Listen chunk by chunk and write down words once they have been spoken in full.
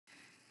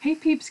Hey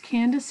peeps,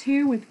 Candace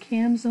here with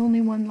Cam's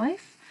Only One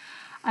Life.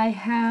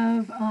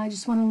 I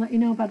just want to let you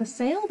know about a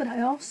sale, but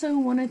I also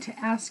wanted to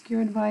ask your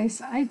advice.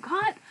 I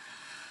got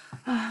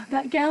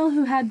that gal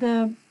who had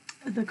the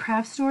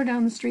craft store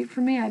down the street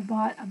from me. I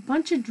bought a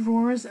bunch of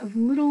drawers of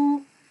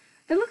little,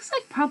 it looks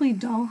like probably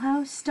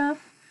dollhouse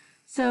stuff.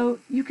 So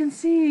you can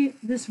see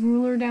this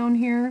ruler down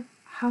here,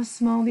 how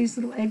small these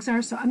little eggs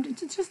are. So I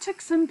just took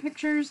some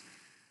pictures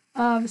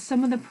of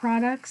some of the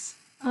products.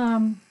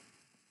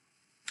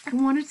 I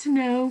wanted to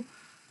know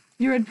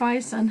your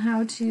advice on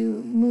how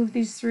to move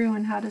these through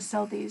and how to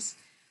sell these,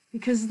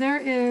 because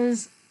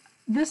this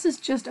is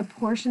just a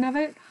portion of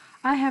it.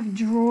 I have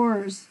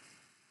drawers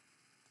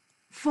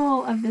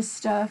full of this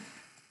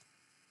stuff,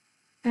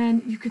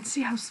 and you can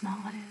see how small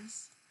it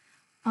is.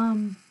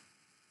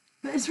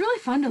 But it's really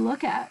fun to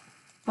look at,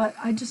 but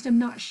I just am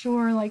not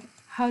sure like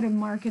how to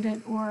market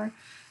it or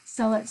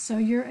sell it. So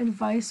your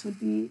advice would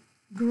be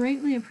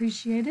greatly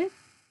appreciated.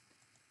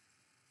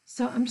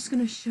 So I'm just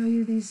going to show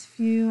you these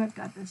few. I've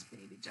got this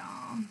baby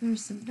doll.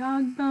 There's some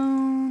dog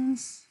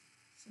bones,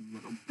 some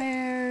little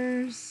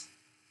bears,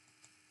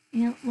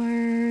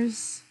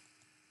 antlers,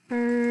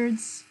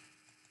 birds.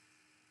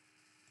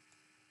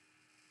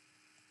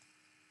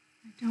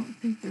 I don't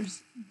think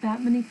there's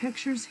that many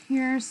pictures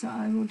here, so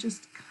I will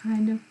just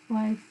kind of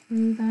fly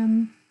through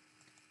them.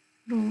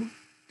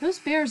 Those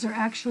bears are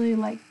actually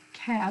like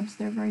cabs.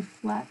 They're very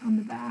flat on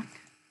the back.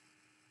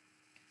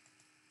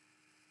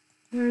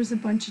 There's a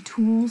bunch of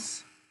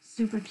tools,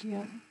 super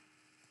cute.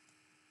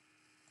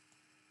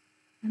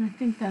 And I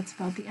think that's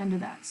about the end of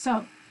that.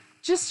 So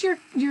just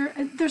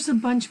there's a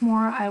bunch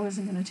more. I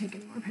wasn't going to take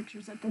any more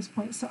pictures at this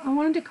point. So I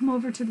wanted to come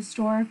over to the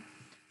store.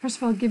 First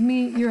of all, give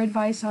me your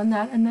advice on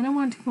that. And then I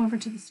wanted to come over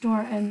to the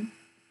store and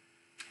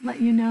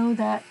let you know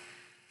that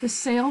the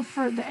sale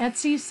for the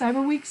Etsy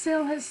Cyberweek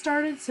sale has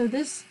started. So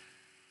this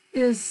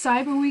is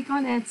Cyberweek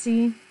on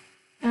Etsy.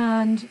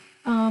 And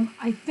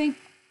I think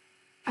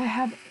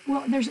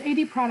there's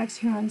 80 products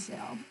here on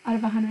sale out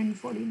of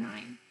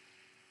 149.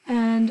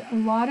 And a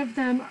lot of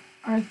them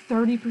are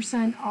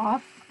 30%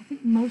 off. I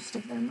think most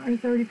of them are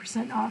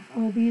 30% off.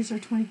 Oh, these are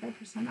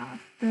 25%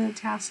 off, the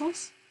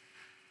tassels.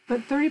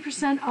 But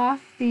 30%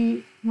 off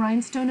the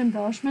rhinestone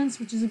embellishments,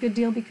 which is a good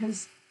deal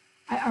because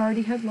I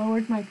already had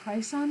lowered my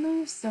price on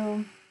those.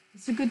 So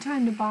it's a good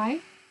time to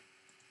buy.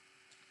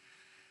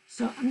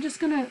 So I'm just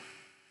going to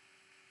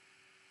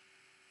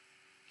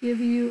give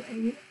you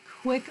a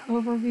quick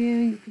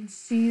overview. You can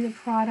see the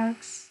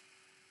products.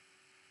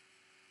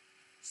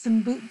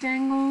 Some boot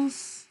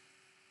dangles.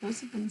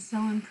 Those have been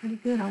selling pretty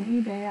good on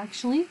eBay,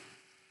 actually.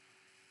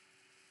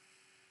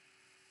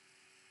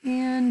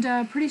 And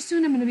pretty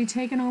soon I'm going to be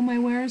taking all my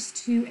wares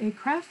to a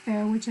craft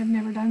fair, which I've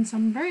never done, so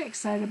I'm very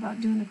excited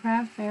about doing the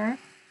craft fair.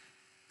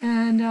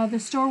 And the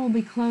store will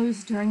be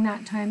closed during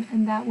that time,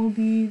 and that will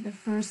be the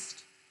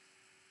first,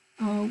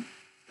 I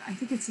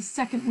think it's the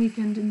second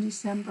weekend in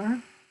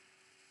December.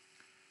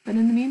 But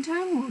in the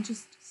meantime, we'll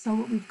just sell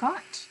what we've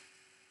got.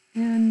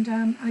 And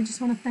I just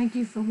want to thank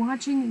you for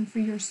watching and for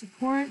your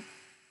support,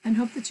 and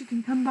hope that you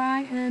can come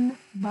by and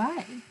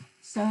buy.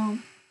 So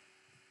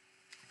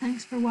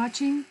thanks for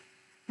watching,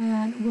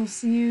 and we'll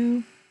see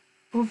you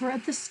over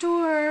at the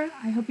store.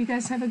 I hope you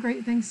guys have a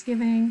great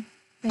Thanksgiving.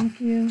 Thank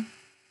you.